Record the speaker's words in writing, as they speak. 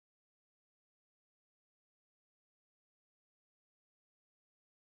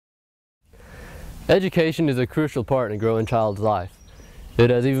Education is a crucial part in a growing child's life. It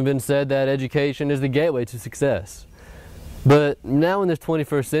has even been said that education is the gateway to success. But now in this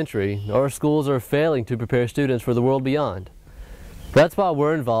 21st century, our schools are failing to prepare students for the world beyond. That's why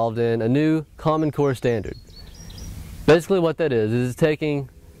we're involved in a new Common Core standard. Basically what that is taking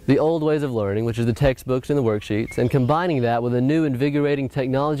the old ways of learning, which is the textbooks and the worksheets, and combining that with a new invigorating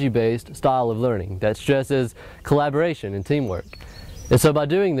technology-based style of learning that stresses collaboration and teamwork. And so by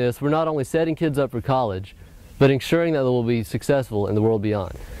doing this, we're not only setting kids up for college, but ensuring that they will be successful in the world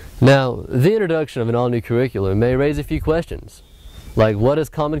beyond. Now, the introduction of an all-new curriculum may raise a few questions, like what does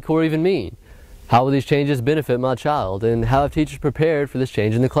Common Core even mean? How will these changes benefit my child? And how have teachers prepared for this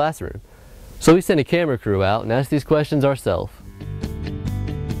change in the classroom? So we sent a camera crew out and asked these questions ourselves.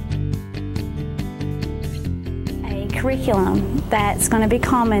 A curriculum that's going to be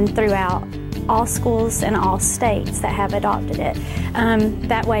common throughout all schools in all states that have adopted it.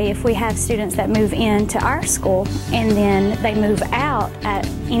 That way, if we have students that move into our school and then they move out at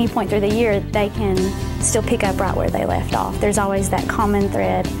any point through the year, they can still pick up right where they left off. There's always that common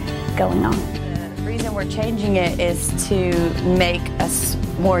thread going on. The reason we're changing it is to make us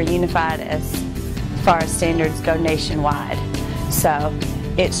more unified as far as standards go nationwide. So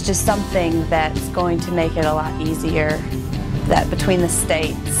it's just something that's going to make it a lot easier that between the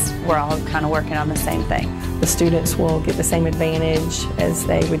states we're all kind of working on the same thing. The students will get the same advantage as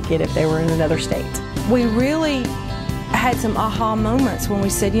they would get if they were in another state. We really had some aha moments when we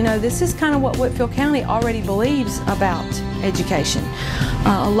said, you know, this is kind of what Whitfield County already believes about education.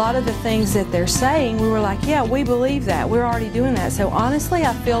 A lot of the things that they're saying, we were like, yeah, we believe that. We're already doing that. So honestly,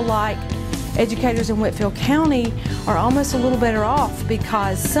 I feel like educators in Whitfield County are almost a little better off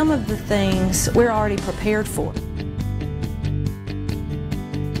because some of the things we're already prepared for.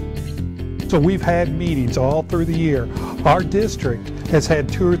 So we've had meetings all through the year. Our district has had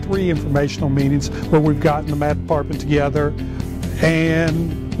 2 or 3 informational meetings where we've gotten the math department together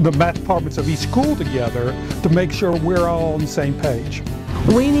and the math departments of each school together to make sure we're all on the same page.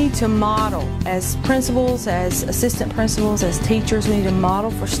 We need to model, as principals, as assistant principals, as teachers, we need to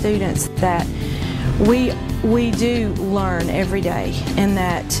model for students that we do learn every day and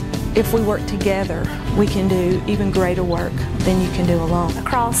that if we work together, we can do even greater work than you can do alone.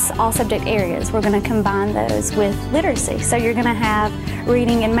 Across all subject areas, we're going to combine those with literacy. So you're going to have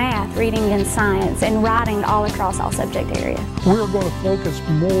reading and math, reading and science, and writing all across all subject areas. We're going to focus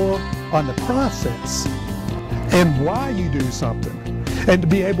more on the process and why you do something, and to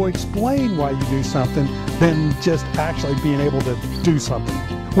be able to explain why you do something than just actually being able to do something.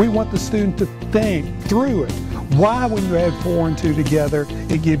 We want the student to think through it. Why, when you add 4 and 2 together,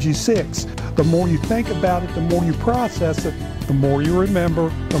 it gives you 6. The more you think about it, the more you process it, the more you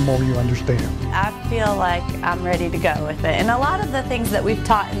remember, the more you understand. I feel like I'm ready to go with it. And a lot of the things that we've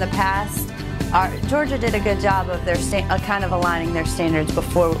taught in the past, Georgia did a good job of their kind of aligning their standards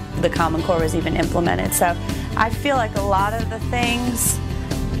before the Common Core was even implemented. So I feel like a lot of the things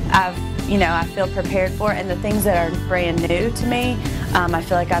I feel prepared for, and the things that are brand new to me, I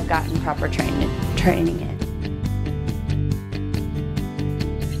feel like I've gotten proper training in.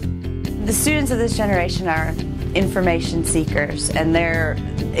 The students of this generation are information seekers, and their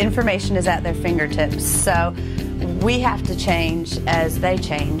information is at their fingertips. So we have to change as they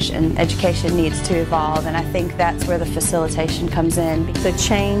change, and education needs to evolve, and I think that's where the facilitation comes in. The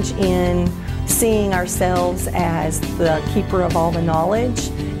change in seeing ourselves as the keeper of all the knowledge,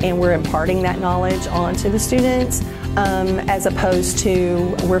 and we're imparting that knowledge onto the students, as opposed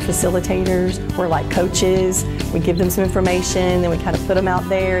to we're facilitators, we're like coaches. We give them some information, then we kind of put them out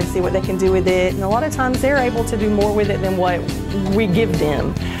there and see what they can do with it. And a lot of times they're able to do more with it than what we give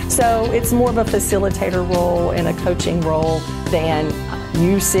them. So it's more of a facilitator role and a coaching role than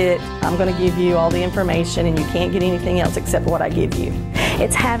you sit, I'm going to give you all the information and you can't get anything else except what I give you.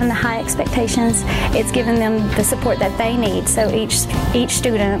 It's having the high expectations. It's giving them the support that they need. So each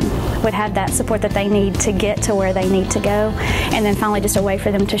student would have that support that they need to get to where they need to go. And then finally just a way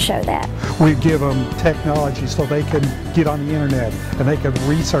for them to show that. We give them technology so they can get on the internet and they can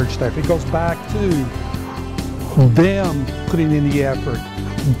research stuff. It goes back to them putting in the effort,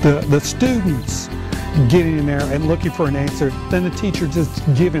 the students getting in there and looking for an answer, then the teacher just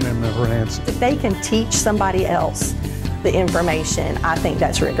giving them an answer. If they can teach somebody else the information, I think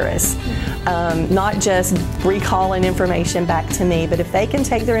that's rigorous. Not just recalling information back to me, but if they can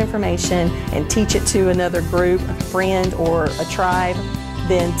take their information and teach it to another group, a friend or a tribe,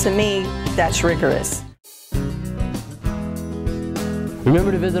 then to me, that's rigorous.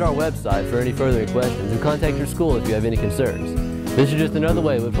 Remember to visit our website for any further questions and contact your school if you have any concerns. This is just another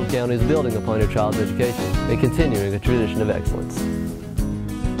way Whitfield County is building upon your child's education and continuing a tradition of excellence.